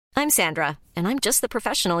I'm Sandra, and I'm just the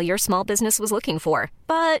professional your small business was looking for.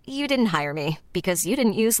 But you didn't hire me because you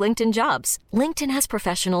didn't use LinkedIn Jobs. LinkedIn has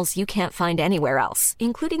professionals you can't find anywhere else,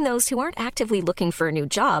 including those who aren't actively looking for a new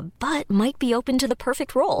job, but might be open to the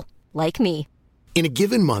perfect role, like me. In a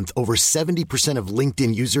given month, over 70% of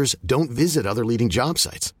LinkedIn users don't visit other leading job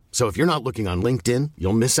sites. So if you're not looking on LinkedIn,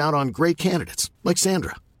 you'll miss out on great candidates like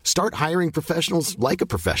Sandra. Start hiring professionals like a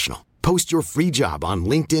professional. Post your free job on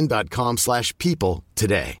linkedin.com/people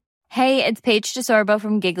today. Hey, it's Paige DeSorbo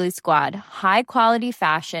from Giggly Squad. High quality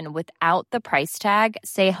fashion without the price tag.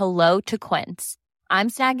 Say hello to Quince. I'm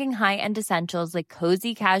snagging high-end essentials like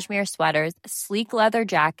cozy cashmere sweaters, sleek leather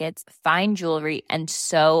jackets, fine jewelry, and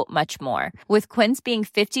so much more. With Quince being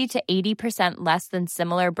 50 to 80% less than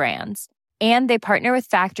similar brands. And they partner with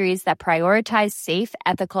factories that prioritize safe,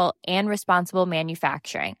 ethical, and responsible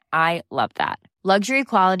manufacturing. I love that. Luxury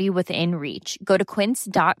quality within reach. Go to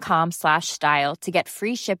quince.com/style to get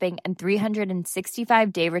free shipping and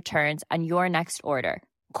 365-day returns on your next order.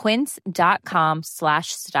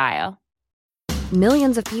 Quince.com/style.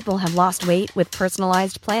 Millions of people have lost weight with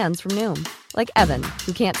personalized plans from Noom. Like Evan,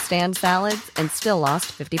 who can't stand salads and still lost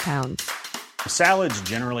 50 pounds. Salads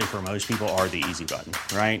generally for most people are the easy button,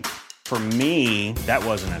 right? For me, that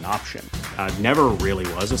wasn't an option. I never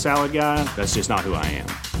really was a salad guy. That's just not who I am.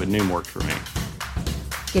 But Noom worked for me.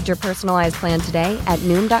 Get your personalized plan today at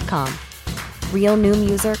Noom.com. Real Noom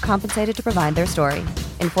user compensated to provide their story.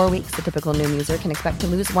 In 4 weeks, the typical Noom user can expect to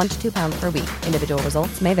lose 1 to 2 pounds per week. Individual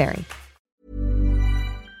results may vary.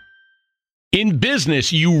 In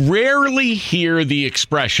business, you rarely hear the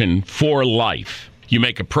expression "for life." You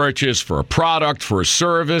make a purchase for a product, for a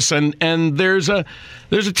service, and there's a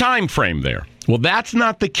time frame there. Well, that's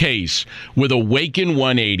not the case with Awaken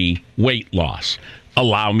 180 weight loss.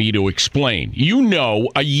 Allow me to explain. You know,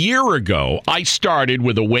 a year ago, I started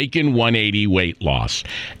with Awaken 180 weight loss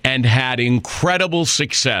and had incredible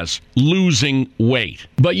success losing weight.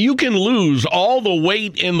 But you can lose all the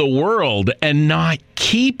weight in the world and not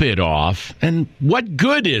keep it off. And what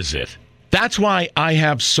good is it? That's why I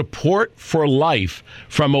have support for life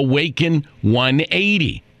from Awaken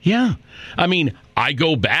 180. Yeah. I mean, I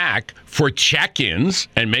go back for check-ins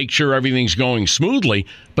and make sure everything's going smoothly.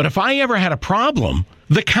 But if I ever had a problem,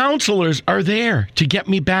 the counselors are there to get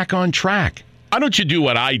me back on track. Why don't you do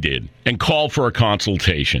what I did and call for a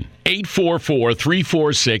consultation?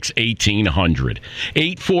 844-346-1800.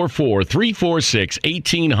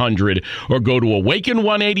 844-346-1800 or go to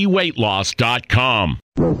awaken180weightloss.com.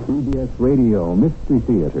 The CBS Radio Mystery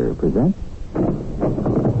Theater presents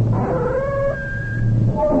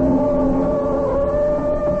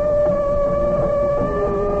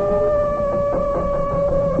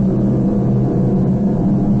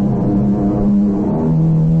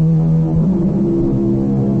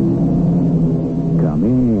Come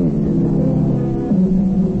in.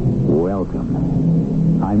 Welcome.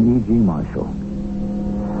 I'm E.G. Marshall.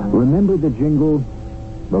 Remember the jingle?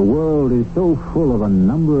 The world is so full of a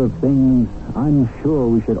number of things, I'm sure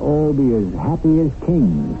we should all be as happy as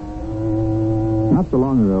kings. Not so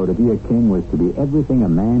long ago, to be a king was to be everything a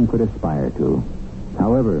man could aspire to.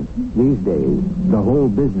 However, these days, the whole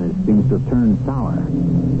business seems to have turned sour.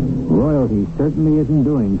 Royalty certainly isn't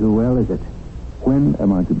doing too well, is it? When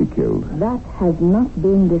am I to be killed? That has not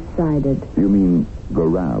been decided. You mean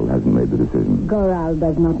Goral hasn't made the decision? Goral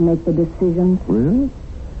does not make the decisions. Really?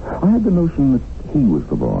 I had the notion that he was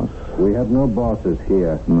the boss. We have no bosses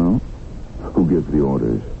here. No? Who gives the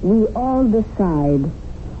orders? We all decide.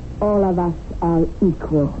 All of us are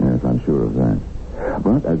equal. Yes, I'm sure of that.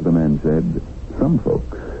 But, as the man said, some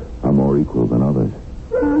folks are more equal than others.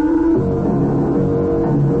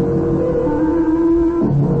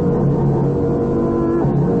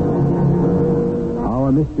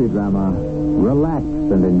 Our mystery drama, Relax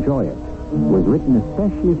and Enjoy It, was written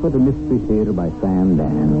especially for the Mystery Theater by Sam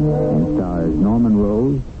Dan and stars Norman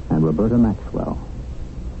Rose and Roberta Maxwell.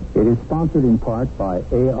 It is sponsored in part by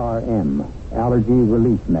ARM, Allergy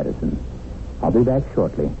Relief Medicine. I'll be back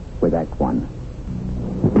shortly with Act One.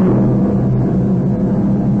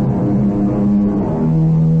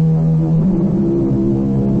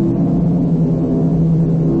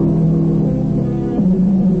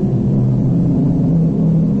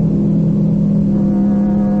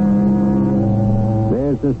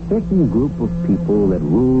 There's a certain group of people that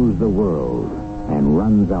rules the world and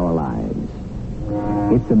runs our lives.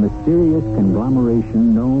 It's a mysterious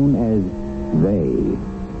conglomeration known as they.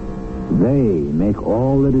 They make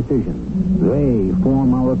all the decisions. They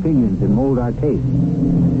form our opinions and mold our tastes.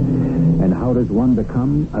 And how does one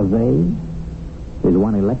become a they? Is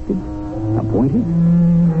one elected? Appointed?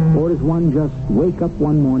 Or does one just wake up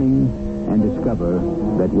one morning and discover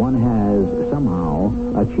that one has somehow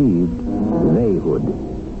achieved theyhood,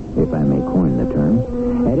 if I may coin the term.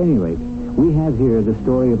 At any rate, we have here the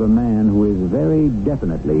story of a man who is very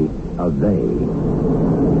definitely a they.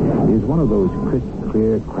 It is one of those crisp,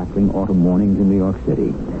 clear, crackling autumn mornings in New York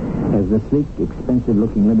City. As the sleek,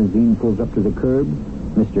 expensive-looking limousine pulls up to the curb,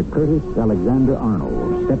 Mr. Curtis Alexander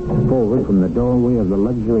Arnold steps forward from the doorway of the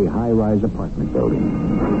luxury high-rise apartment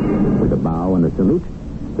building. With a bow and a salute,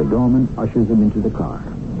 the doorman ushers him into the car.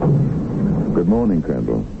 Good morning,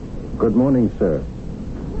 Crandall. Good morning, sir.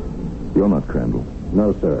 You're not Crandall.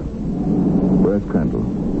 No, sir. Where's Crandall?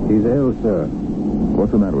 He's ill, sir.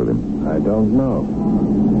 What's the matter with him? I don't know.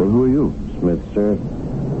 Well, who are you? Smith, sir.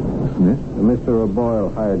 Smith? Mr. O'Boyle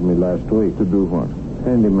hired me last week. To do what?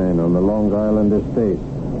 Handyman on the Long Island estate.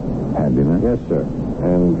 Handyman? Yes, sir.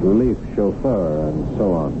 And relief chauffeur and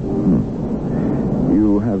so on.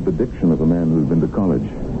 You have the diction of a man who's been to college.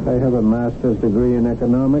 I have a master's degree in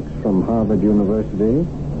economics from Harvard University.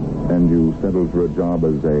 And you settled for a job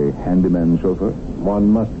as a handyman chauffeur? One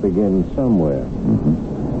must begin somewhere.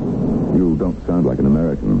 You don't sound like an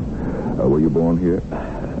American. Were you born here?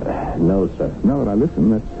 No, sir. Now that I listen,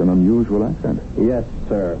 that's an unusual accent. Yes,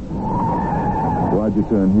 sir. Why'd you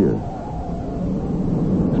turn here?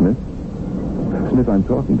 Smith? Smith, I'm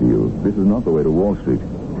talking to you. This is not the way to Wall Street.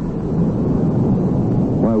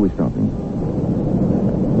 Why are we stopping?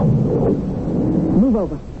 Move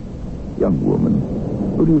over. Young woman,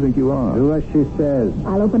 who do you think you are? Do as she says.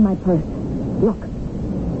 I'll open my purse. Look.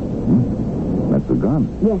 That's a gun.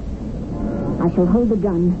 Yes. I shall hold the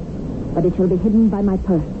gun, but it shall be hidden by my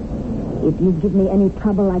purse. If you give me any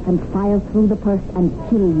trouble, I can fire through the purse and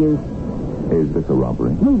kill you. Is this a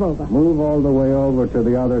robbery? Move over. Move all the way over to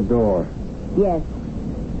the other door. Yes.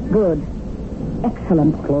 Good.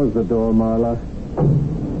 Excellent. Close the door, Marla.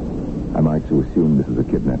 Am I to assume this is a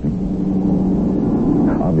kidnapping?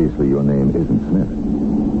 Obviously, your name isn't Smith.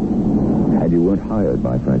 And you weren't hired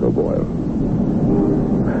by Frank O'Boyle.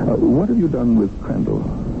 What have you done with Crandall?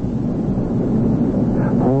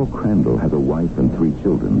 Paul Crandall has a wife and 3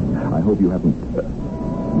 children. I hope you haven't...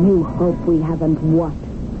 You hope we haven't what?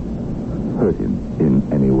 hurt him in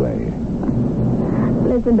any way.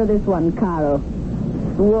 Listen to this one, Caro.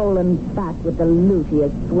 Swollen fat with the loot he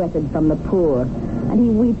has sweated from the poor. And he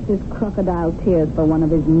weeps his crocodile tears for one of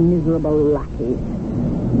his miserable lackeys.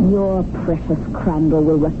 Your precious Crandall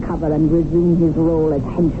will recover and resume his role as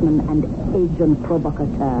henchman and agent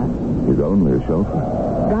provocateur. He's only a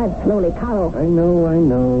chauffeur. Drive slowly, Caro. I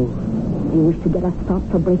know. Do you wish to get us stopped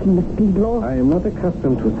for breaking the speed law? I am not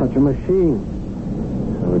accustomed to such a machine.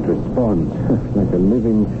 So it responds like a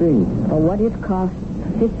living thing. For what it costs,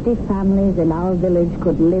 50 families in our village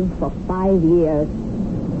could live for 5 years.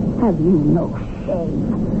 Have you no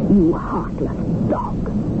shame, you heartless dog?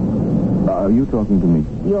 Are you talking to me?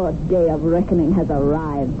 Your day of reckoning has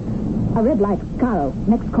arrived. A red light, Caro,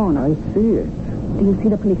 next corner. I see it. Do you see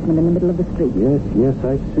the policeman in the middle of the street? Yes,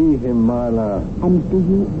 I see him, Marla. And do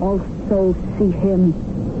you also see him?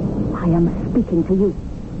 I am speaking to you.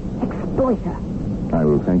 Exploiter. I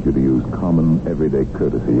will thank you to use common, everyday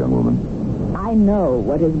courtesy, young woman. I know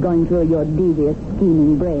what is going through your devious,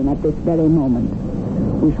 scheming brain at this very moment.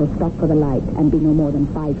 We shall stop for the light and be no more than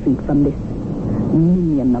 5 feet from this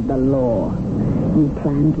minion of the law. You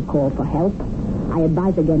plan to call for help? I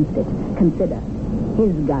advise against it. Consider.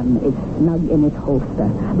 His gun is snug in its holster.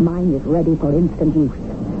 Mine is ready for instant use.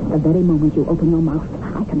 The very moment you open your mouth,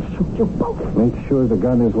 I can shoot you both. Make sure the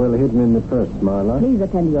gun is well hidden in the purse, Marla. Please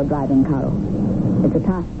attend to your driving, Carol. It's a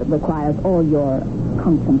task that requires all your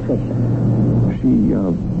concentration. She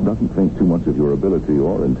doesn't think too much of your ability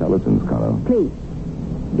or intelligence, Carlo. Please,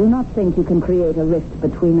 do not think you can create a rift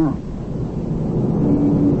between us.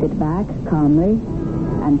 Sit back calmly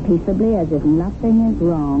and peaceably as if nothing is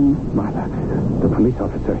wrong. Marla, the police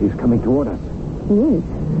officer, he's coming toward us. He is.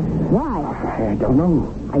 Why? I don't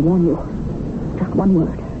know. I warn you. Just one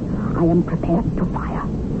word. I am prepared to fire.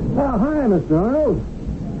 Oh, hi, Mr. Arnold.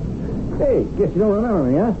 Hey, guess you don't remember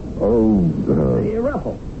me, huh? Oh,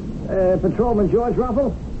 Ruffle. Patrolman George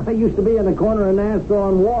Ruffle. I used to be in the corner of Nassau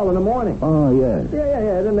and Wall in the morning. Oh, yes.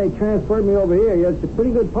 Yeah. Then they transferred me over here. Yeah, it's a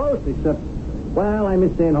pretty good post, except, well, I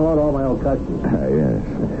miss saying hello to all my old customers. Yes.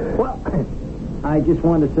 Well, I just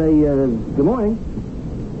wanted to say good morning.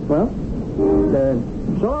 Well,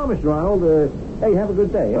 so long, Mr. Arnold. Hey, have a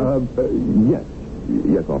good day. Yes.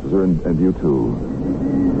 Yes, officer, and you too.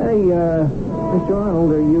 Hey, Mr.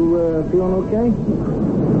 Arnold, are you feeling okay?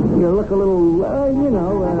 You look a little, I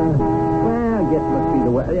guess it must be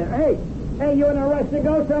the weather. Hey, you in a rush to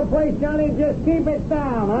go someplace, Johnny? Just keep it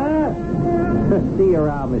down, huh? See you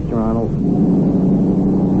around, Mr. Arnold.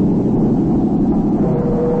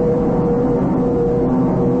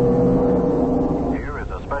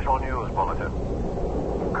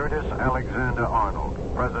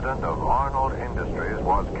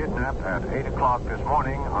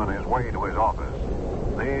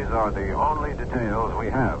 are the only details we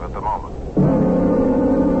have at the moment.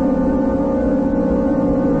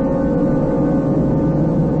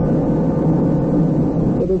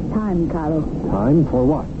 It is time, Carlo, Time for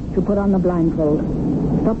what? to put on the blindfold.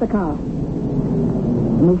 Stop the car.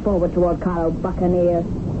 Move forward toward Carlo. Buccaneer,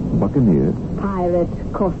 Buccaneer? pirate,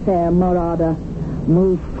 corsair, marauder.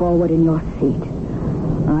 Move forward in your seat.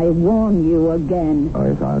 I warn you again. Oh,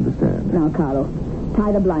 yes, I understand. Now, Carlo,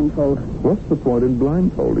 tie the blindfold. What's the point in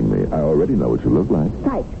blindfolding me? I already know what you look like.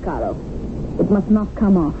 Tight, Carlo. It must not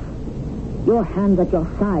come off. Your hands at your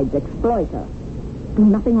sides, exploiter. Do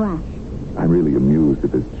nothing rash. I'm really amused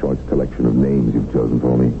at this choice collection of names you've chosen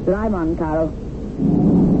for me. Drive on, Carlo.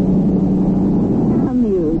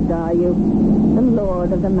 Amused, are you? The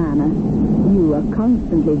lord of the manor. You are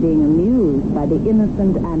constantly being amused by the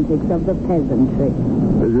innocent antics of the peasantry.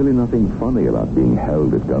 There's really nothing funny about being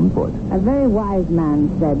held at gunpoint. A very wise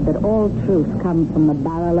man said that all truth comes from the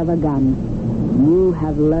barrel of a gun. You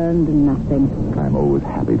have learned nothing. I'm always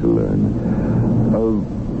happy to learn.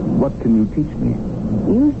 What can you teach me?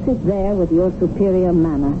 You sit there with your superior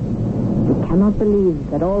manner. You cannot believe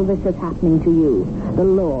that all this is happening to you. The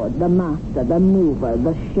lord, the master, the mover,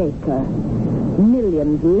 the shaker.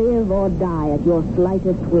 Millions live or die at your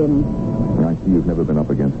slightest whim. I see you've never been up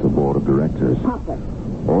against a board of directors. Puppets,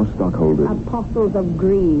 Or stockholders. apostles of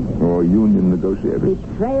greed, Or union negotiators.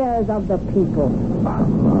 betrayers of the people. Oh,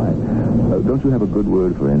 my. Don't you have a good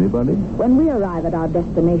word for anybody? When we arrive at our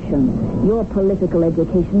destination, your political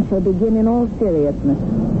education shall begin in all seriousness.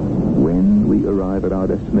 When we arrive at our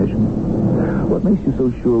destination? What makes you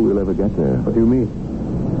so sure we'll ever get there? What do you mean?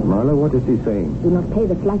 Marla, what is he saying? Do not pay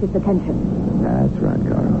the slightest attention. That's right,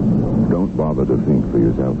 Carl. Don't bother to think for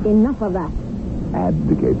yourself. Enough of that.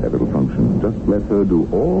 Abdicate that little function. Just let her do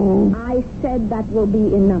all... I said that will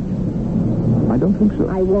be enough. I don't think so.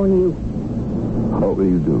 I warn you, What will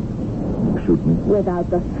you do? Shoot me? without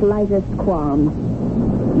the slightest qualm.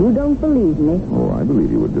 You don't believe me? Oh, I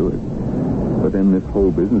believe you would do it. But then this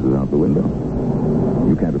whole business is out the window.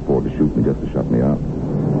 You can't afford to shoot me just to shut me up.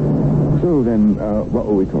 So then, what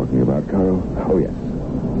were we talking about, Carl? Oh, yes.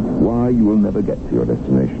 Why you will never get to your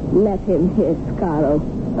destination. Let him hiss, Caro.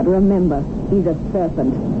 But remember, he's a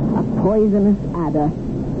serpent, a poisonous adder.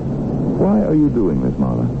 Why are you doing this,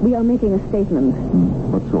 Marla? We are making a statement.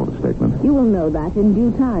 What sort of statement? You will know that in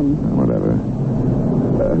due time. Whatever.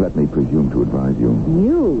 Let me presume to advise you.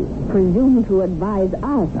 You presume to advise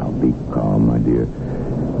us. Now, be calm, my dear.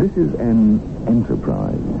 This is an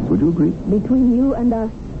enterprise. Would you agree? Between you and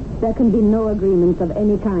us, there can be no agreements of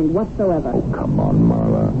any kind whatsoever. Oh, come on,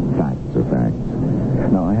 Marla. Facts are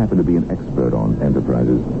facts. Now, I happen to be an expert on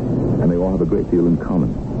enterprises, and they all have a great deal in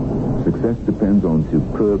common. Success depends on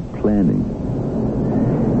superb planning.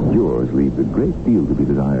 Yours leaves a great deal to be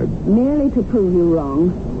desired. Merely to prove you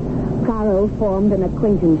wrong, Caro formed an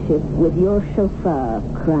acquaintanceship with your chauffeur,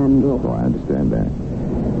 Crandall. Oh, I understand that.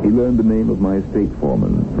 He learned the name of my estate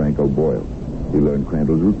foreman, Frank O'Boyle. He learned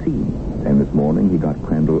Crandall's routine, and this morning he got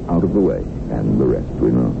Crandall out of the way, and the rest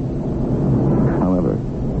we know. However,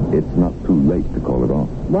 it's not too late to call it off.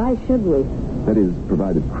 Why should we? That is,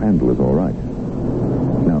 provided Crandall is all right.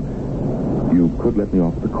 Now, you could let me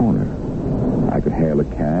off at the corner. I could hail a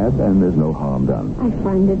cab, and there's no harm done. I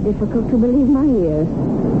find it difficult to believe my ears.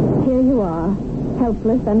 Here you are,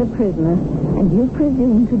 helpless and a prisoner, and you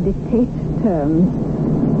presume to dictate terms.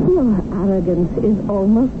 Your arrogance is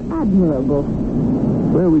almost admirable.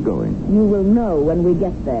 Where are we going? You will know when we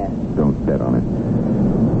get there. Don't bet on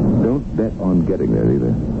it. Don't bet on getting there,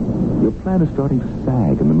 either. Your plan is starting to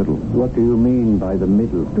sag in the middle. What do you mean by the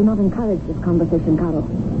middle? Do not encourage this conversation, Caro.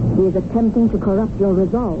 He is attempting to corrupt your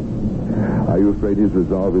resolve. Are you afraid his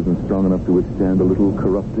resolve isn't strong enough to withstand a little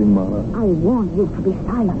corrupting, Marla? I want you to be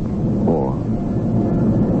silent. Or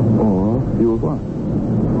you'll what?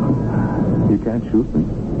 You can't shoot me.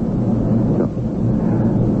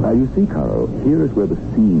 No. You see, Caro, here is where the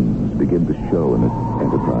seams begin to show in this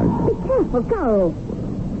enterprise. Be careful, Caro.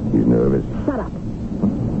 He's nervous. Shut up.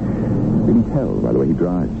 You can tell by the way he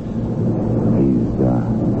drives. He's,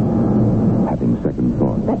 having second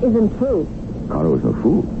thoughts. That isn't true. Caro is no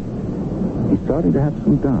fool. He's starting to have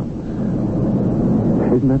some doubts.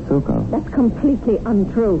 Isn't that so, Carl? That's completely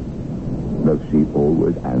untrue. Does she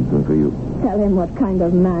always answer for you? Tell him what kind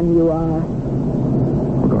of man you are.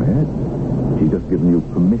 Well, go ahead. She's just given you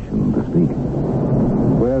permission to speak.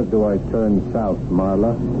 Where do I turn south,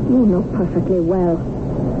 Marla? You know perfectly well.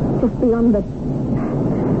 Just beyond the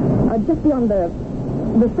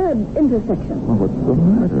third intersection. Well, what's the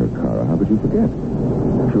matter, Cara? How could you forget?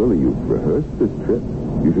 Surely you've rehearsed this trip.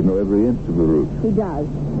 You should know every inch of the route. He does.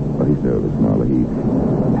 But he's nervous, Marla.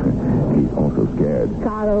 He's also scared.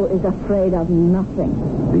 Carl is afraid of nothing.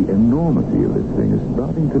 The enormity of this thing is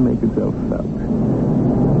starting to make itself felt.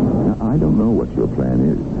 Now, I don't know what your plan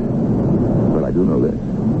is, but I do know this.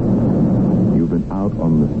 You've been out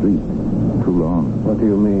on the street too long. What do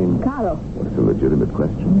you mean? Carl, That's a legitimate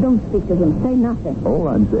question. don't speak to him. Say nothing. All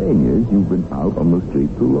I'm saying is you've been out on the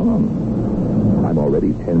street too long. I'm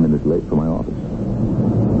already 10 minutes late for my office.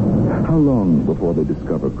 How long before they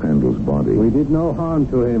discover Crandall's body? We did no harm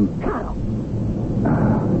to him. Carl!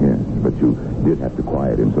 Yes, but you did have to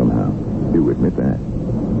quiet him somehow. You admit that.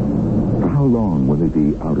 For how long will he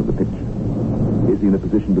be out of the picture? Is he in a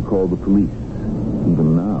position to call the police?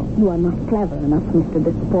 Even now. You are not clever enough, Mr.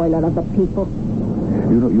 Despoiler of the people.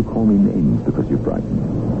 You know, you call me names because you're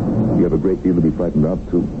frightened. You have a great deal to be frightened of,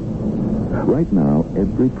 too. Right now,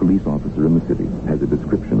 every police officer in the city has a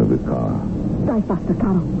description of this car. Drive faster,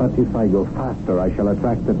 Carl. But if I go faster, I shall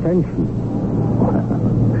attract attention.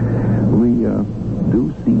 We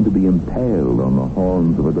do seem to be impaled on the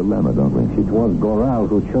horns of a dilemma, don't we? It was Goral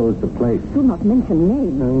who chose the place. Do not mention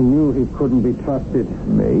names. I knew he couldn't be trusted.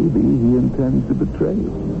 Maybe he intends to betray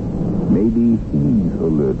you. Maybe he's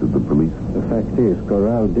alerted the police. The fact is,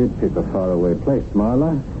 Goral did pick a faraway place,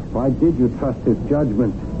 Marla. Why did you trust his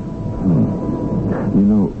judgment? You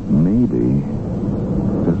know, maybe,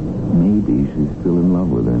 just maybe she's still in love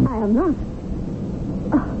with him. I am not.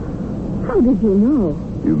 How did you know?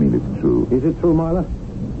 You mean it's true? Is it true, Marla?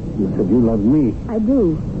 You said you loved me. I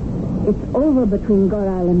do. It's over between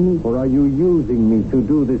Goral and me. Or are you using me to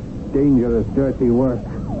do this dangerous, dirty work?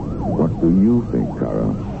 What do you think,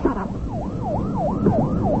 Carl? Shut up. The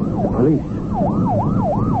police.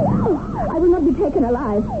 Oh, I will not be taken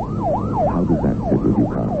alive. How does that sit with you,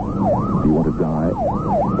 Carl? Do you want to die,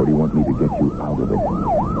 or do you want me to get you out of it?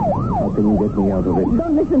 How can you get me out of it?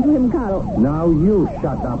 Don't listen to him, Carl. Now you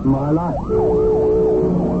shut up, Marla.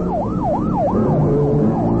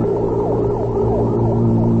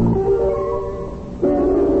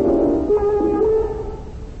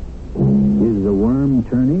 Is the worm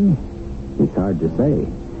turning? It's hard to say.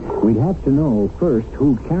 We'd have to know first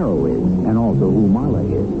who Carol is, and also who Marla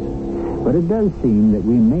is. But it does seem that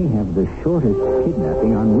we may have the shortest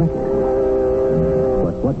kidnapping on record.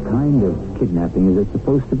 But what kind of kidnapping is it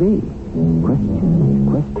supposed to be?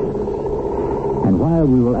 Questions. And while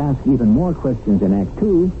we will ask even more questions in Act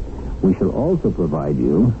 2, we shall also provide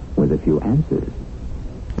you with a few answers.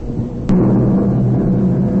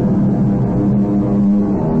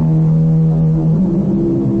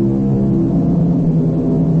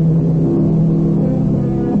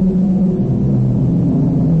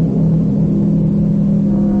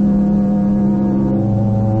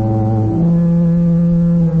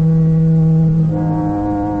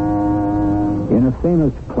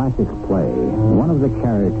 Famous classic play, one of the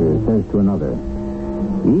characters says to another,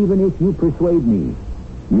 "Even if you persuade me,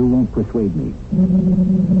 you won't persuade me."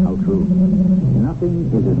 How true. Nothing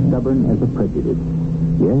is as stubborn as a prejudice.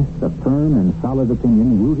 Yes, a firm and solid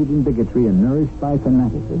opinion rooted in bigotry and nourished by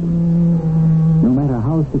fanaticism. No matter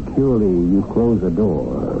how securely you close a door,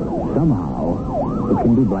 somehow it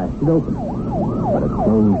can be blasted open. But a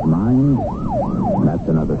closed mind, that's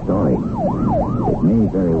another story. It may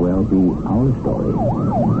very well be our story.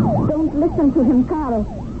 Don't listen to him, Carl.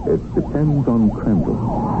 It depends on Crandall.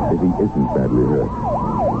 If he isn't badly hurt.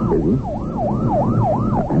 Is he?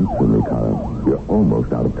 Answer me, Carl. You're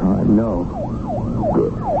almost out of time. No.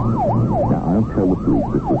 Good. Now, I'll tell the police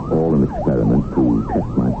this was all an experiment to test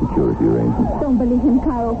my security arrangements. Don't believe him,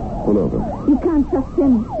 Carl. Pull over. You can't trust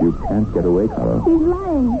him. You can't get away, Carl. He's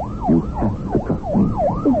lying. You have to trust me.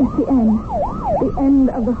 Is this the end? The end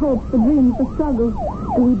of the hopes, the dreams, the struggles?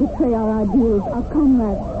 Do we betray our ideals, our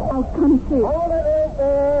comrades, our country?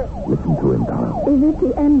 Listen to him, Carl. Is it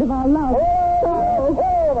the end of our love?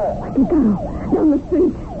 Quickly, Carl. Down the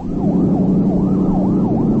street.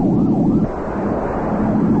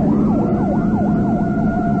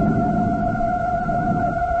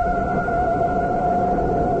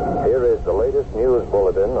 Here is the latest news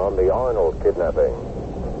bulletin on the Arnold kidnapping.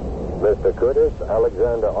 Mr. Curtis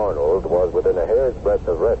Alexander Arnold was within a hair's breadth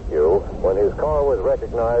of rescue when his car was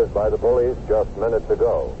recognized by the police just minutes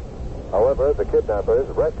ago. However, the kidnappers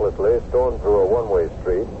recklessly stormed through a one-way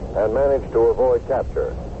street and managed to avoid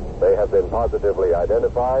capture. They have been positively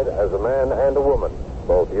identified as a man and a woman,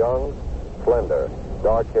 both young, slender,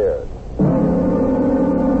 dark-haired.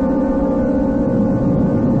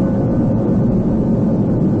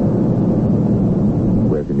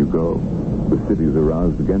 Where can you go? The city is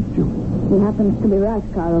aroused against you. He happens to be right,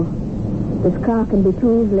 Carl. This car can be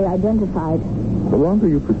too easily identified. The longer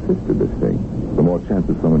you persist in this thing, the more chance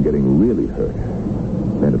of someone getting really hurt.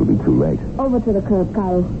 Then it'll be too late. Over to the curb,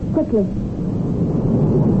 Carl. Quickly.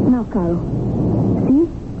 Now, Carl. See?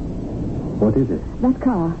 What is it? That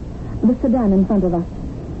car. The sedan in front of us.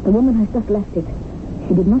 The woman has just left it.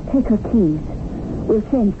 She did not take her keys. We'll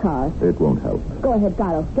change cars. It won't help. Go ahead,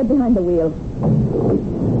 Carl. Get behind the wheel.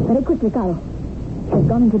 Very quickly, Carl. She's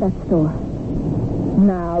gone into that store.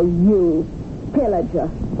 Now, you pillager.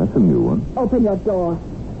 That's a new one. Open your door.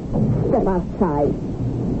 Step outside.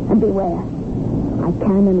 And beware. I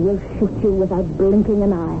can and will shoot you without blinking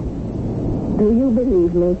an eye. Do you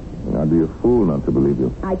believe me? I'd be a fool not to believe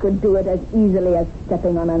you. I could do it as easily as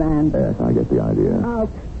stepping on an ant. Yes, I get the idea. Out.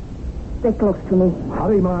 Stay close to me.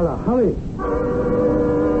 Hurry, Marla, hurry.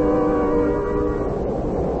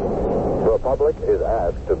 The public is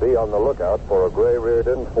asked to be on the lookout for a gray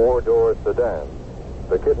Reardon four-door sedan.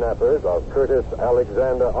 The kidnappers of Curtis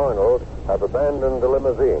Alexander Arnold have abandoned the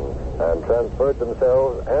limousine and transferred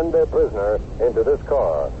themselves and their prisoner into this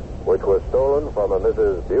car, which was stolen from a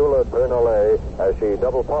Mrs. Beulah Bernoulli as she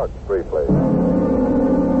double-parked briefly.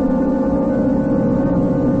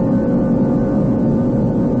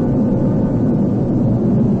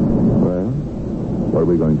 Well, what are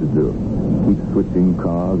we going to do? Keep switching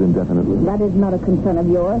cars indefinitely? That is not a concern of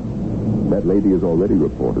yours. That lady has already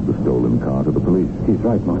reported the stolen car to the police. She's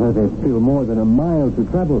right, Martha. There's still more than a mile to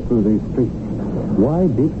travel through these streets. Why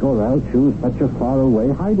did Goral choose such a faraway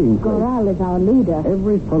hiding place? Goral is our leader.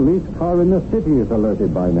 Every police car in the city is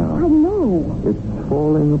alerted by now. I know. It's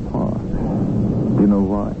falling apart. Do you know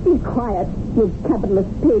why? Be quiet, you capitalist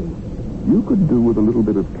pig. You could do with a little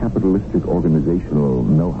bit of capitalistic organizational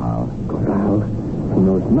know-how. Goral, he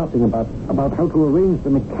knows nothing about how to arrange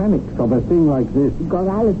the mechanics of a thing like this.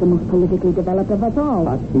 Goral is the most politically developed of us all.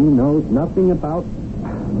 But he knows nothing about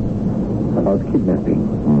kidnapping.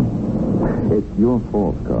 It's your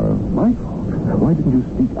fault, Carl. My fault? Why didn't you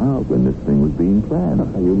speak out when this thing was being planned?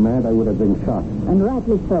 Are you mad? I would have been shot. And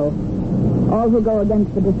rightly so. All who go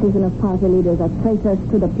against the decision of party leaders are traitors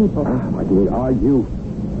to the people. Why do we argue?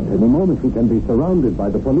 At any moment we can be surrounded by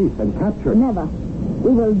the police and captured. Never.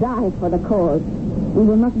 We will die for the cause. We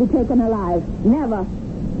will not be taken alive. Never.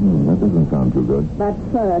 That doesn't sound too good. But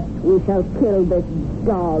first, we shall kill this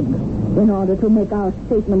dog in order to make our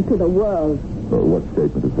statement to the world. What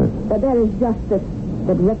statement is that? That there is justice,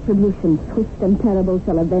 that retribution, swift and terrible,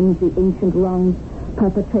 shall avenge the ancient wrongs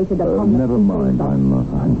perpetrated upon Never mind.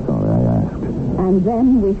 I'm sorry I asked. And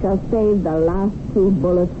then we shall save the last 2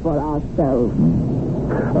 bullets for ourselves.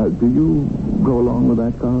 Do you go along with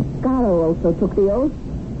that, Carl? Caro also took the oath.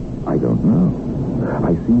 I don't know.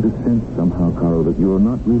 I seem to sense somehow, Carl, that you're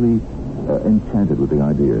not really enchanted with the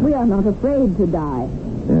idea. We are not afraid to die.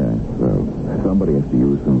 Yes, well, somebody has to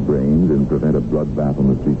use some brains and prevent a bloodbath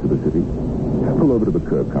on the streets of the city. Pull over to the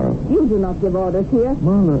curb, Carl. You do not give orders here.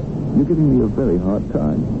 Marla, you're giving me a very hard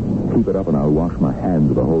time. Keep it up and I'll wash my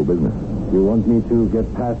hands of the whole business. You want me to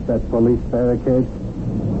get past that police barricade?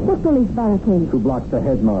 What police barricade? 2 blocks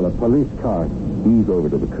ahead, Marla. Police car. Ease over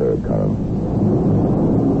to the curb, Carl.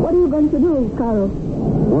 What are you going to do, Caro?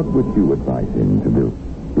 What would you advise him to do?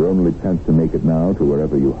 Your only chance to make it now to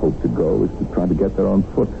wherever you hope to go is to try to get there on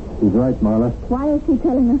foot. He's right, Marla. Why is he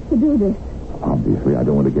telling us to do this? Obviously, I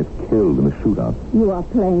don't want to get killed in a shootout. You are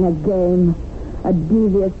playing a game. A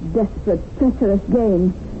devious, desperate, treacherous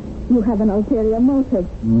game. You have an ulterior motive.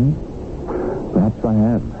 Perhaps I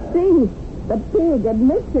have. See, the pig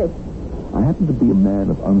admits it. I happen to be a man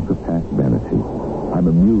of unsurpassed vanity. I'm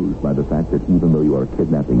amused by the fact that even though you are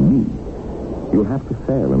kidnapping me, you'll have to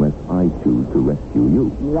fail unless I choose to rescue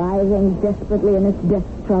you. Writhing desperately in its death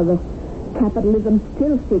struggle, capitalism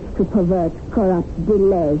still seeks to pervert, corrupt,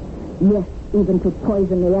 delay, yes, even to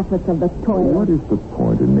poison the efforts of the toiler. What is the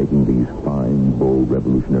point in making these fine, bold,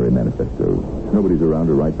 revolutionary manifestos? Nobody's around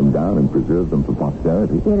to write them down and preserve them for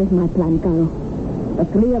posterity. Here is my plan, Caro. The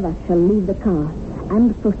 3 of us shall leave the car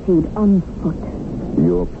and proceed on foot.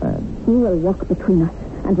 Your plan? You will walk between us.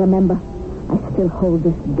 And remember, I still hold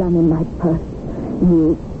this gun in my purse.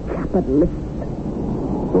 You capitalist.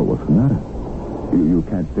 Well, what's the matter? You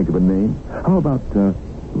can't think of a name? How about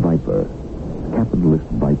Viper? Capitalist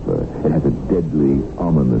Viper. It has a deadly,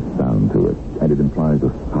 ominous sound to it, and it implies a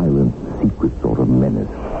silent, secret sort of menace.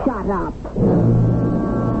 Shut up.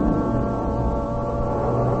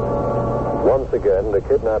 Once again, the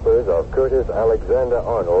kidnappers of Curtis Alexander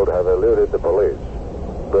Arnold have eluded the police.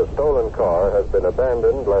 The stolen car has been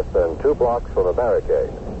abandoned less than 2 blocks from a barricade.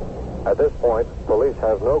 At this point, police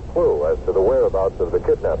have no clue as to the whereabouts of the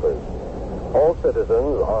kidnappers. All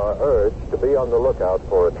citizens are urged to be on the lookout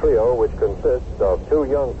for a trio which consists of 2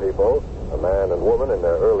 young people, a man and woman in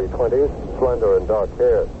their early 20s, slender and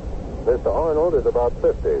dark-haired. Mr. Arnold is about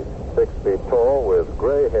 50, 6 feet tall with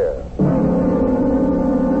gray hair.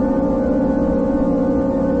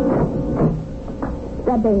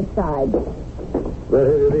 Step inside. Where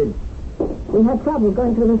have you been? We had trouble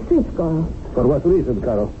going through the streets, Carl. For what reason,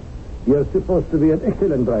 Carol? You're supposed to be an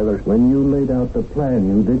excellent driver. When you laid out the plan,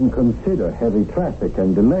 you didn't consider heavy traffic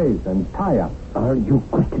and delays and tie-ups. Are you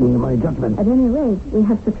questioning my judgment? At any rate, we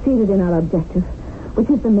have succeeded in our objective, which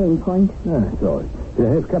is the main point. So they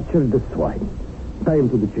have captured the swine. Tie him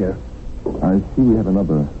to the chair. I see we have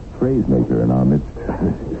another phrase maker in our midst.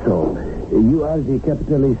 So, you are the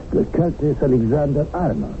capitalist Curtis Alexander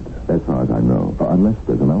Arnold. As far as I know, unless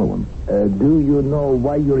there's another one. Do you know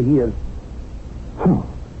why you're here?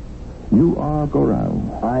 You are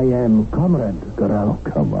Gorau. I am Comrade Gorau. Oh,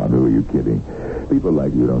 come on, who are you kidding? People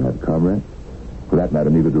like you don't have comrades. For that matter,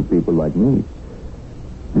 neither do people like me. Do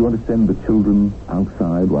you want to send the children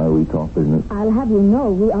outside while we talk business? I'll have you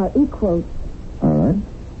know we are equals. All right.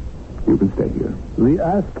 You can stay here. We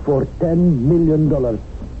ask for $10 million.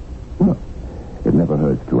 Well, it never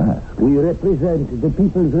hurts to ask. We represent the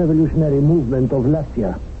People's Revolutionary Movement of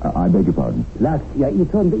Lascia. I beg your pardon? Lascia,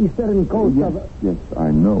 it's on the eastern coast of... Yes, I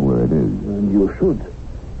know where it is. And you should.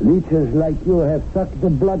 Leeches like you have sucked the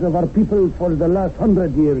blood of our people for the last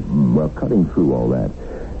 100 years. Well, cutting through all that,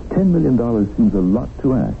 $10 million seems a lot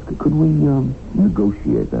to ask. Could we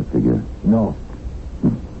negotiate that figure? No.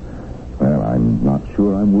 Well, I'm not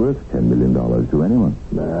sure I'm worth $10 million to anyone.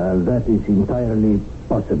 That is entirely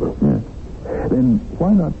possible. Yes. Then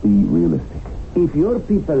why not be realistic? If your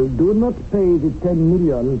people do not pay the $10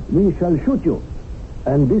 million, we shall shoot you.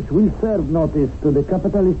 And this will serve notice to the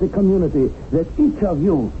capitalistic community that each of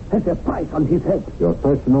you has a price on his head. Your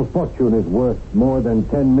personal fortune is worth more than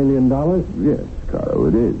 $10 million? Yes, Carlo,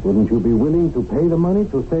 it is. Wouldn't you be willing to pay the money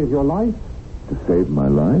to save your life? To save my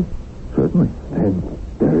life? Certainly. Then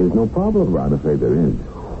there is no problem. I'm afraid there is.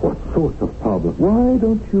 What sort of problem? Why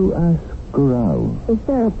don't you ask Gorau? Is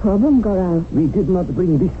there a problem, Gorau? We did not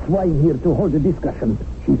bring this swine here to hold a discussion.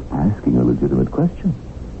 She's asking a legitimate question.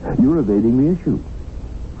 You're evading the issue.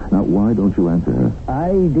 Now, why don't you answer her?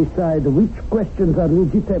 I decide which questions are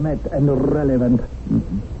legitimate and relevant.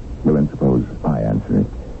 Mm-hmm. Well, then suppose I answer it.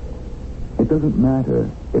 It doesn't matter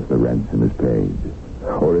if the ransom is paid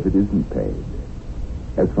or if it isn't paid.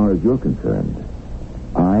 As far as you're concerned,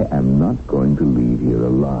 I am not going to leave here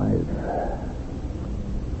alive.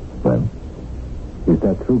 Well, is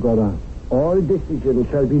that true, Gorau? All decisions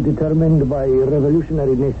shall be determined by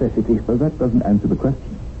revolutionary necessity. Well, that doesn't answer the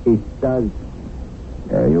question. It does.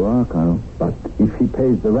 There you are, Carl. But if he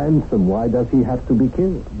pays the ransom, why does he have to be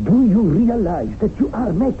killed? Do you realize that you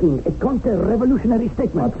are making a counter-revolutionary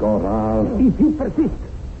statement? But, Gorau... If you persist,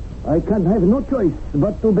 I can have no choice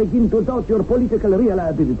but to begin to doubt your political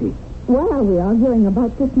reliability. Why are we arguing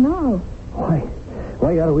about this now?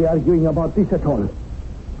 Why are we arguing about this at all?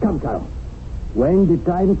 Come, Carl. When the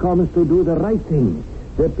time comes to do the right thing,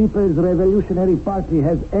 the People's Revolutionary Party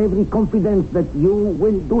has every confidence that you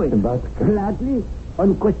will do it. But gladly,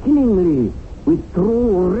 unquestioningly, with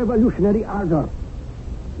true revolutionary ardor.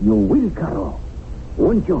 You will, Carl,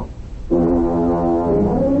 won't you?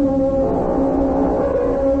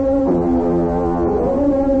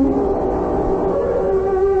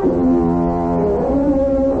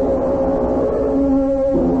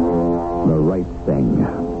 The right thing.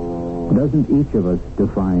 Doesn't each of us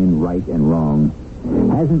define right and wrong?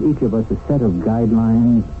 Hasn't each of us a set of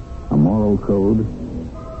guidelines, a moral code?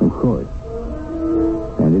 Of course.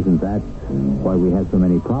 And isn't that why we have so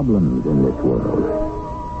many problems in this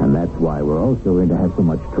world? And that's why we're also going to have so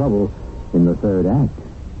much trouble in the third act.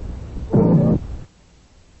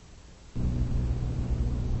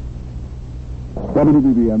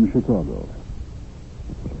 WBBM Chicago.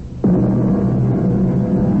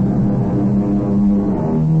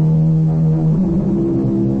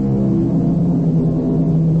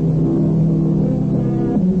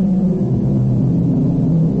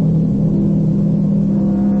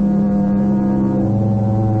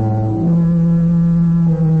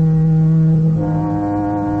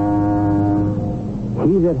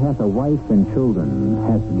 Hath a wife and children,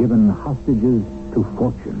 hath given hostages to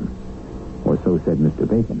fortune. Or so said Mr.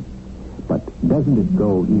 Bacon. But doesn't it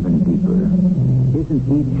go even deeper? Isn't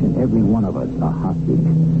each and every one of us a hostage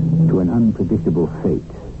to an unpredictable fate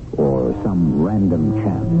or some random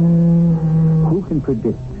chance? Who can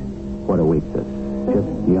predict what awaits us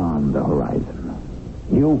just beyond the horizon?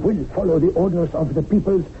 You will follow the orders of the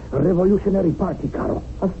People's Revolutionary Party, Carl.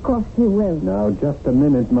 Of course he will. Now, just a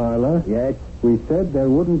minute, Marla. Yes? We said there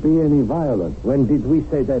wouldn't be any violence. When did we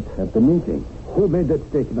say that? At the meeting. Who made that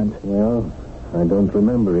statement? Well, I don't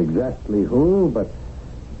remember exactly who, but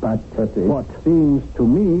But What seems to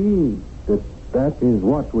me that is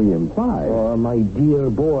what we imply. Oh, my dear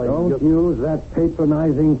boy. Don't use that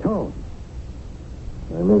patronizing tone.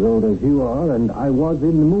 I'm as old as you are, and I was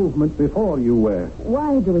in the movement before you were.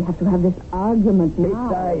 Why do we have to have this argument now?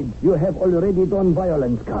 Besides, you have already done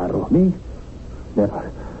violence, Carl. Me? Never.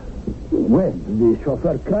 When? The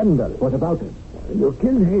chauffeur Crandall. What about him? You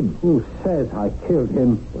killed him. Who says I killed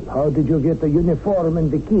him? Well, how did you get the uniform and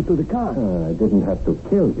the key to the car? I didn't have to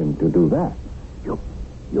kill him to do that. You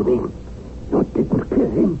mean you didn't kill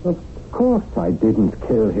him? Of course I didn't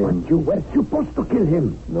kill him. But you were supposed to kill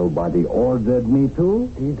him. Nobody ordered me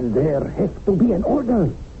to. Did there have to be an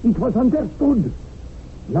order? It was understood.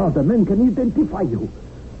 Now the men can identify you.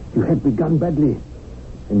 You have begun badly.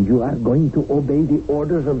 And you are going to obey the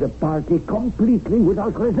orders of the party completely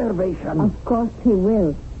without reservation. Of course he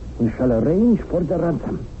will. We shall arrange for the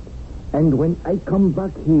ransom. And when I come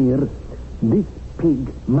back here, this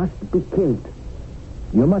pig must be killed.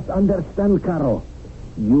 You must understand, Caro.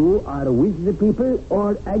 You are with the people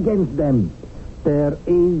or against them. There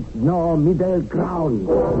is no middle ground.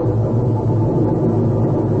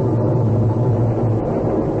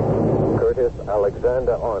 Curtis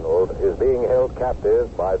Alexander Arnold is being held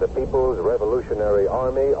captive by the People's Revolutionary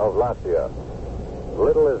Army of Latvia.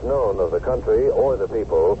 Little is known of the country or the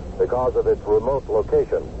people because of its remote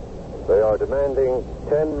location. They are demanding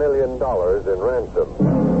 $10 million in ransom.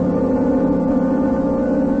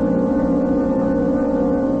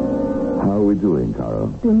 How are we doing, Carol?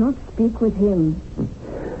 Do not speak with him.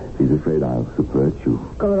 He's afraid I'll subvert you.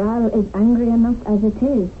 Corral is angry enough as it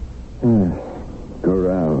is.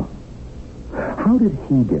 Corral. How did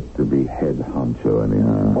he get to be head honcho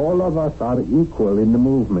anyhow? All of us are equal in the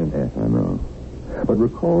movement. Yes, I know. But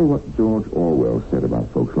recall what George Orwell said about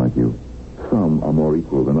folks like you. Some are more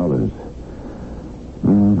equal than others.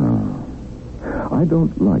 No. I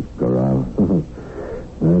don't like Corral.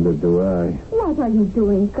 Neither do I. What are you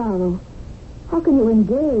doing, Carlo? How can you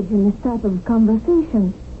engage in this type of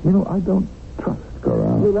conversation? You know, I don't trust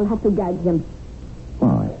Corral. We will have to gag him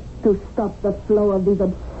Why? to stop the flow of these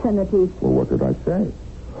obscenities. Well, what did I say?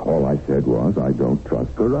 All I said was I don't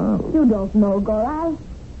trust Corral. You don't know Corral.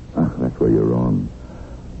 That's where you're wrong.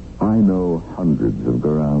 I know hundreds of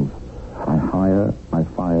Gorals. I hire, I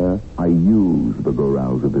fire, I use the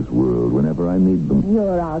Gorals of this world whenever I need them.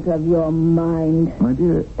 You're out of your mind. My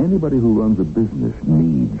dear, anybody who runs a business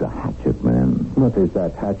needs a hatchet man. What is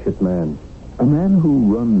that hatchet man? A man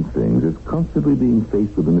who runs things is constantly being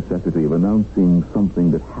faced with the necessity of announcing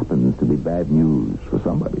something that happens to be bad news for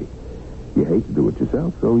somebody. You hate to do it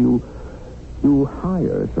yourself, so you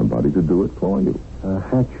hire somebody to do it for you. A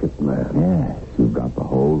hatchet man. Yes, you've got the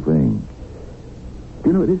whole thing.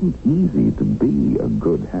 You know, it isn't easy to be a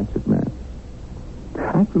good hatchet man.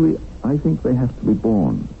 Actually, I think they have to be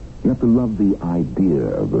born. You have to love the idea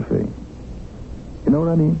of the thing. You know what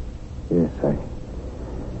I mean? Yes,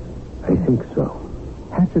 I think so.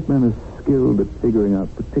 Hatchet men are skilled at figuring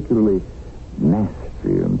out particularly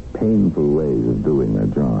nasty and painful ways of doing their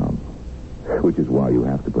job. Which is why you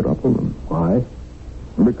have to put up with them. Why?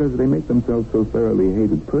 Because they make themselves so thoroughly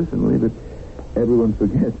hated personally that everyone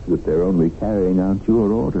forgets that they're only carrying out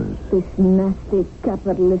your orders. This nasty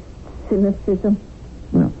capitalist cynicism.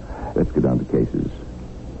 Now, let's get down to cases.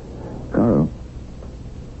 Carl,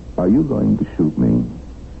 are you going to shoot me?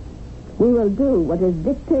 We will do what is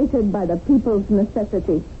dictated by the people's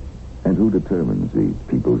necessity. And who determines the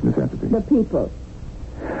people's necessity? The people.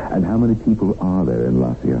 And how many people are there in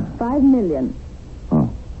Latvia? 5 million. Oh.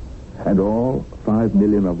 And all 5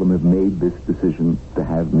 million of them have made this decision to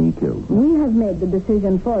have me killed. We have made the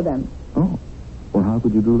decision for them. Oh. Well, how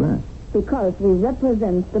could you do that? Because we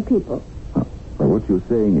represent the people. Oh. Well, what you're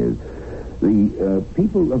saying is the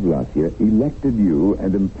people of Latvia elected you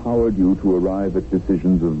and empowered you to arrive at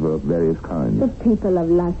decisions of various kinds. The people of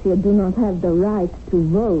Latvia do not have the right to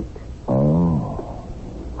vote. Oh.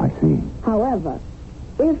 I see. However,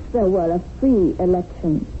 if there were a free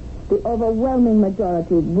election, the overwhelming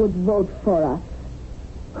majority would vote for us.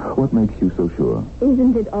 What makes you so sure?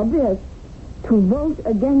 Isn't it obvious? To vote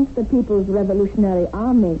against the People's Revolutionary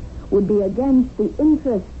Army would be against the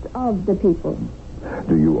interests of the people.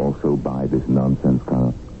 Do you also buy this nonsense,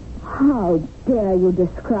 Carl? How dare you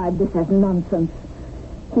describe this as nonsense?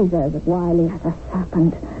 He's as wily as a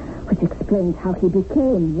serpent, which explains how he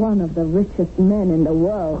became one of the richest men in the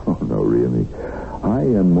world. Oh, no, really. I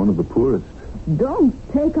am one of the poorest. Don't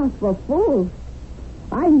take us for fools.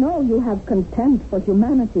 I know you have contempt for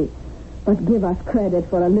humanity, but give us credit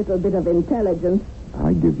for a little bit of intelligence.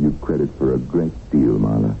 I give you credit for a great deal,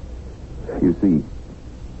 Marla. You see,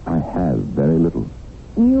 I have very little.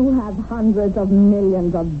 You have hundreds of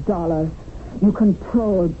millions of dollars. You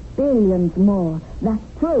control billions more. That's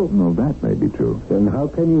true. No, that may be true. Then how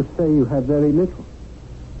can you say you have very little?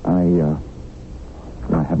 I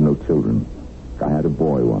have no children. I had a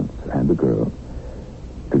boy once and a girl.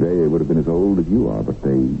 Today they would have been as old as you are, but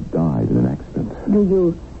they died in an accident.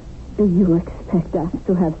 Do you expect us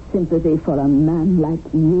to have sympathy for a man like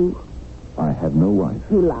you? I have no wife.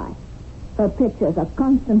 You lie. Her pictures are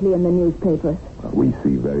constantly in the newspapers. We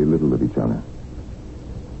see very little of each other.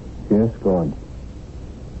 Yes, go on.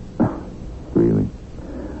 Really?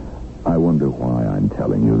 I wonder why I'm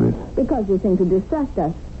telling you this. Because you think to distract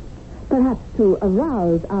us. Perhaps to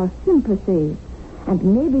arouse our sympathy. And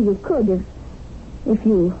maybe you could if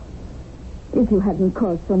you hadn't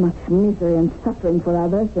caused so much misery and suffering for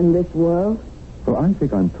others in this world. Well, I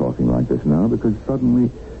think I'm talking like this now because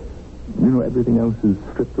suddenly, everything else is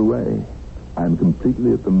stripped away. I'm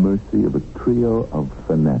completely at the mercy of a trio of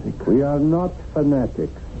fanatics. We are not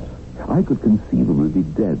fanatics. I could conceivably be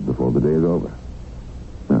dead before the day is over.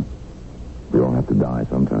 Now, we all have to die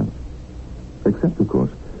sometime. Except, of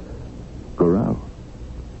course, Goral.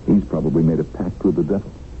 He's probably made a pact with the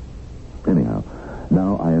devil. Anyhow,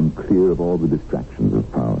 now I am clear of all the distractions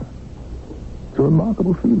of power. It's a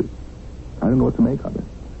remarkable feeling. I don't know what to make of it.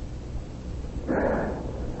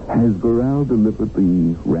 Has Goral delivered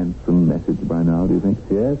the ransom message by now, do you think?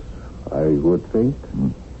 Yes, I would think.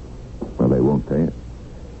 Well, they won't pay it.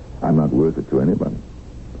 I'm not worth it to anybody.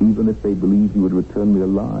 Even if they believed you would return me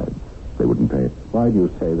alive, they wouldn't pay it. Why do you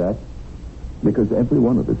say that? Because every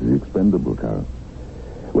one of us is expendable, Carol.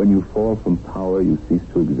 When you fall from power, you cease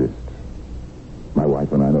to exist. My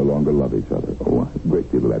wife and I no longer love each other. Oh, a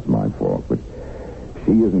great deal of that's my fault, but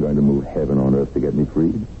she isn't going to move heaven on earth to get me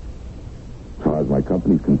freed. As far as my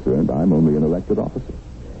company's concerned, I'm only an elected officer.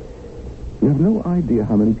 You have no idea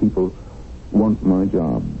how many people want my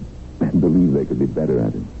job and believe they could be better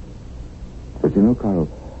at it. But Carl,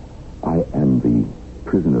 I am the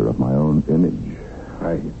prisoner of my own image.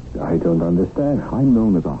 I don't understand. I'm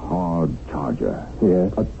known as a hard charger.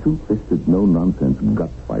 Yes. A two-fisted, no-nonsense gut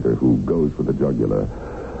fighter who goes for the jugular.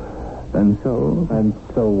 And so... And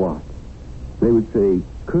so what? They would say,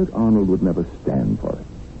 Kurt Arnold would never stand for it.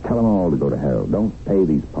 Tell them all to go to hell. Don't pay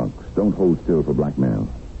these punks. Don't hold still for blackmail.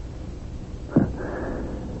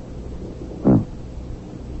 Well,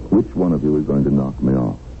 which one of you is going to knock me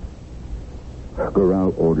off?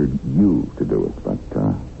 Goral ordered you to do it, but,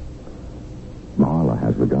 Marla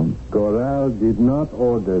has the gun. Goral did not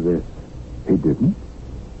order this. He didn't?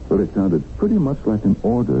 Well, it sounded pretty much like an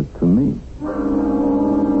order to me.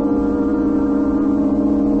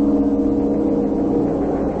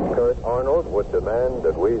 Kurt Arnold would demand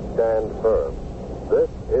that we stand firm. This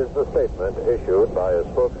is the statement issued by a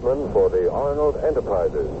spokesman for the Arnold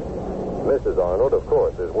Enterprises. Mrs. Arnold, of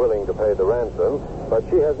course, is willing to pay the ransom, but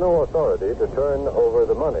she has no authority to turn over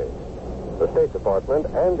the money. The State Department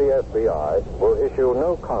and the FBI will issue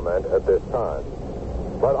no comment at this time.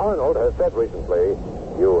 But Arnold has said recently,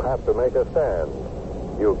 you have to make a stand.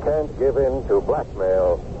 You can't give in to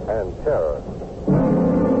blackmail and terror.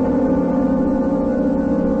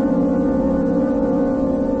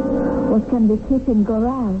 What can be keeping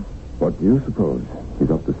Goral? What do you suppose? He's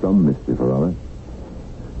up to some mischief or other.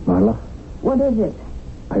 Marla? What is it?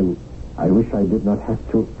 I wish I did not have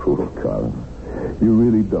to. Poor Carl. You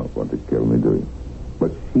really don't want to kill me, do you?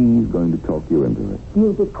 But she's going to talk you into it.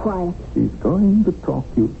 You be quiet. She's going to talk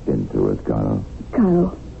you into it, Carl.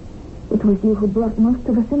 Carl, it was you who brought most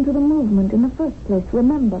of us into the movement in the first place,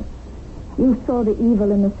 remember? You saw the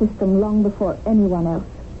evil in the system long before anyone else.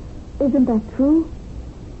 Isn't that true?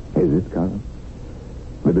 Is it, Carl?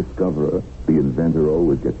 The discoverer, the inventor,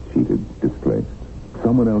 always gets cheated, displaced.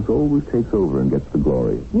 Someone else always takes over and gets the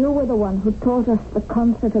glory. You were the one who taught us the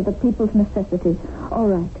concept of the people's necessity. All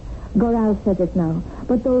right, Goral said it now,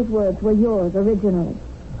 but those words were yours originally.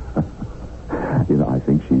 I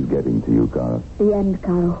think she's getting to you, Carl. The end,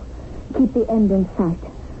 Carl. Keep the end in sight.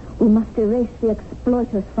 We must erase the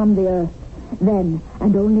exploiters from the earth. Then,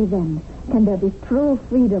 and only then, can there be true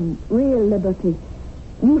freedom, real liberty.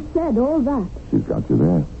 You said all that. She's got you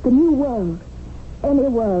there. The new world. Any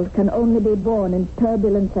world can only be born in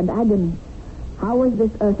turbulence and agony. How was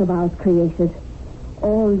this earth of ours created?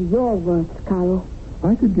 All your words, Carl.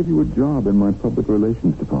 I could give you a job in my public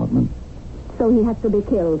relations department. So he had to be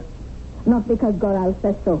killed. Not because Goral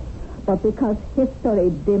says so, but because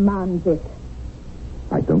history demands it.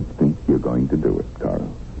 I don't think you're going to do it, Carl.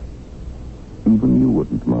 Even you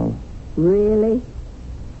wouldn't, Marla. Really?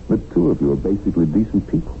 The two of you are basically decent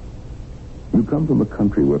people. You come from a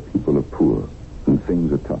country where people are poor and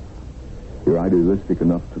things are tough. You're idealistic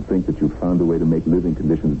enough to think that you've found a way to make living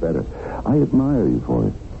conditions better. I admire you for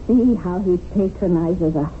it. See how he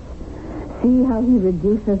patronizes us. See how he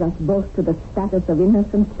reduces us both to the status of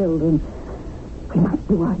innocent children. We must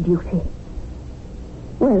do our duty.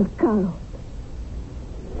 Well, Carl.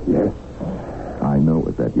 Yes, I know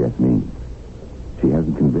what that yes means. She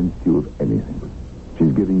hasn't convinced you of anything.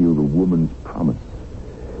 She's giving you the woman's promise.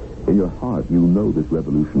 In your heart, you know this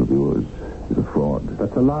revolution of yours is a fraud.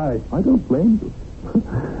 That's a lie. I don't blame you.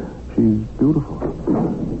 She's beautiful.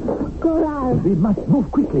 Coral! We must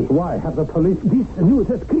move quickly. Why have the police? This news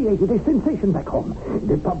has created a sensation back home.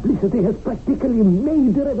 The publicity has practically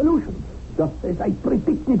made the revolution. Just as I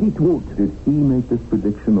predicted it would. Did he make this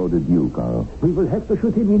prediction or did you, Carl? We will have to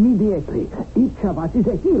shoot him immediately. Each of us is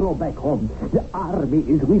a hero back home. The army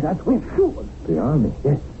is with us, we're sure. The army?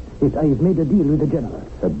 Yes. Yes, I have made a deal with the generals.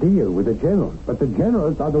 A deal with the generals? But the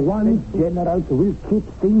generals are the ones... The generals will keep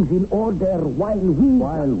things in order while we...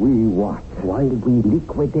 While we what? While we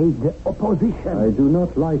liquidate the opposition. I do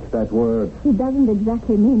not like that word. He doesn't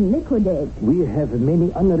exactly mean liquidate. We have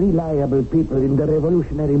many unreliable people in the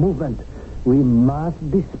revolutionary movement. We must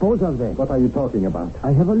dispose of them. What are you talking about?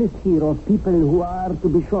 I have a list here of people who are to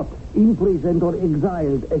be shot, imprisoned, or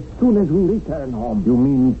exiled as soon as we return home. You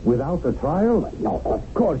mean without a trial? No, of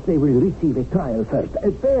course they will receive a trial first,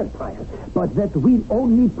 a fair trial. But that will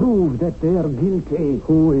only prove that they are guilty.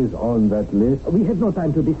 Who is on that list? We have no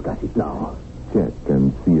time to discuss it now. Check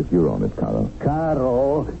and see if you're on it, Carl.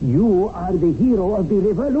 Caro, you are the hero of the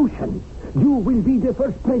revolution. You will be the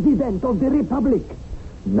first president of the republic.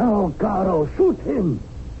 Now, Caro, shoot him.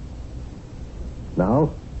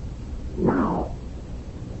 Now? Now.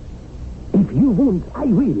 If you won't, I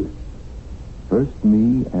will. First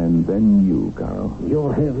me and then you, Carl. You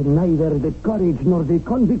have neither the courage nor the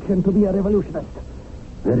conviction to be a revolutionist.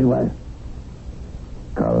 Very well.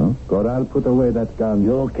 Carl? Coral, put away that gun.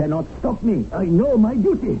 You cannot stop me. I know my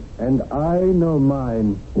duty. And I know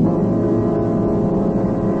mine.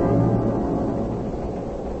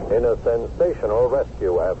 In a sensational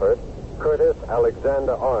rescue effort, Curtis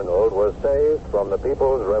Alexander Arnold was saved from the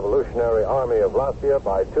People's Revolutionary Army of Latvia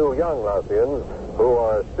by two young Latvians who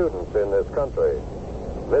are students in this country.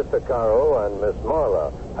 Mr. Caro and Miss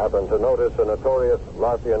Marla happened to notice a notorious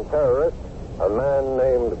Latvian terrorist, a man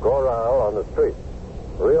named Goral, on the street.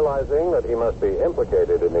 Realizing that he must be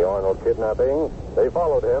implicated in the Arnold kidnapping, they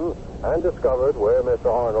followed him and discovered where Mr.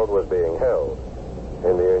 Arnold was being held.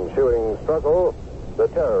 In the ensuing struggle, the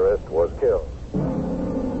terrorist was killed.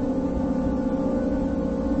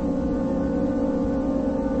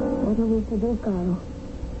 What are we to do, Carl?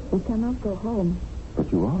 We cannot go home.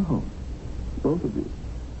 But you are home. Both of you.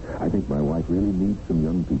 I think my wife really needs some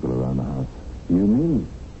young people around the house. You mean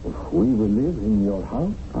we will live in your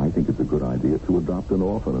house? I think it's a good idea to adopt an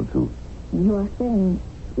orphan or two. You are saying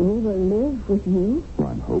we will live with you? Well,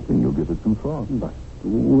 I'm hoping you'll give it some thought. But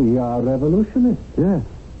we are revolutionists. Yes.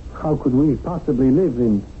 How could we possibly live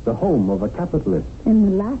in the home of a capitalist? In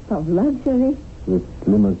the lap of luxury? With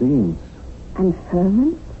limousines. And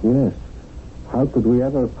servants? Yes. How could we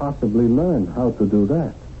ever possibly learn how to do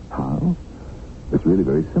that? How? It's really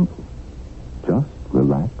very simple. Just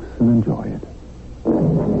relax and enjoy it.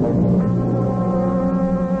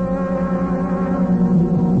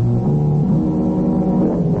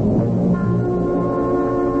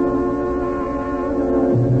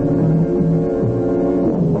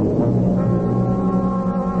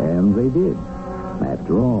 And they did.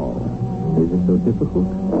 After all, is it so difficult?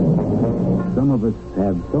 Some of us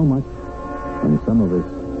have so much, and some of us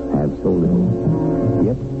have so little.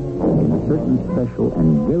 Yet, in certain special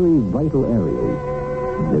and very vital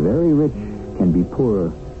areas, the very rich can be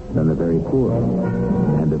poorer than the very poor,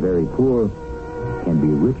 and the very poor can be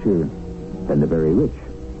richer than the very rich.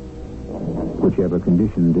 Whichever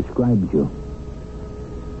condition describes you.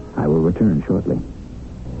 I will return shortly.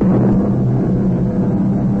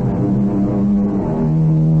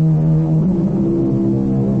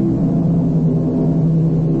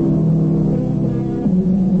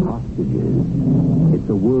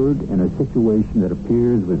 In a situation that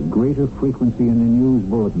appears with greater frequency in the news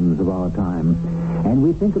bulletins of our time. And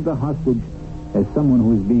we think of the hostage as someone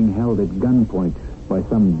who is being held at gunpoint by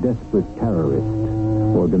some desperate terrorist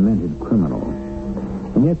or demented criminal.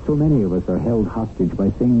 And yet so many of us are held hostage by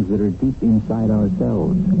things that are deep inside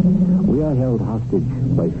ourselves. We are held hostage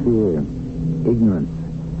by fear, ignorance,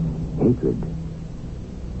 hatred.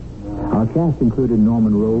 Our cast included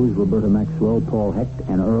Norman Rose, Roberta Maxwell, Paul Hecht,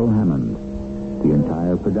 and Earl Hammond. The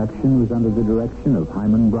entire production was under the direction of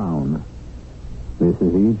Hyman Brown. This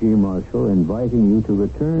is E.G. Marshall inviting you to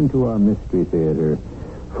return to our Mystery Theater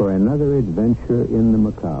for another adventure in the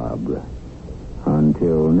macabre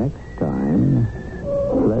Until next time,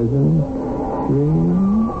 pleasant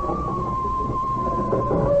dreams.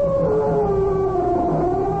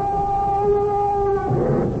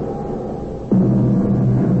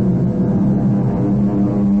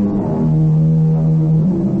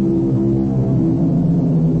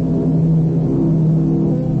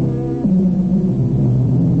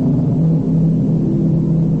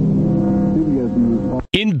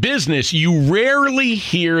 In business, you rarely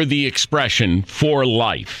hear the expression "for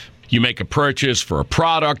life." You make a purchase for a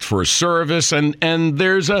product, for a service, and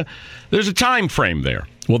there's a time frame there.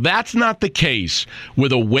 Well, that's not the case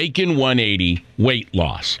with Awaken 180 weight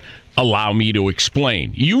loss. Allow me to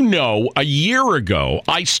explain. You know, a year ago,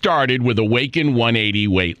 I started with Awaken 180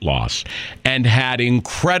 weight loss and had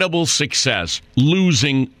incredible success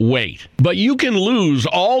losing weight. But you can lose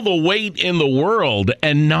all the weight in the world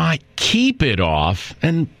and not keep it off.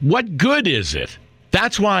 And what good is it?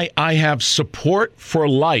 That's why I have support for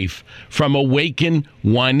life from Awaken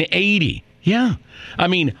 180. Yeah. I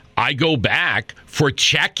mean, I go back for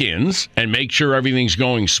check-ins and make sure everything's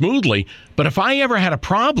going smoothly. But if I ever had a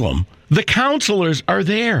problem, the counselors are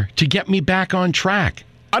there to get me back on track.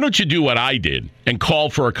 Why don't you do what I did and call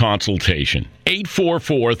for a consultation?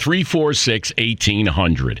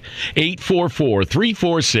 844-346-1800.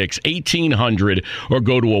 844-346-1800 or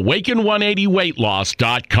go to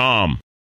awaken180weightloss.com.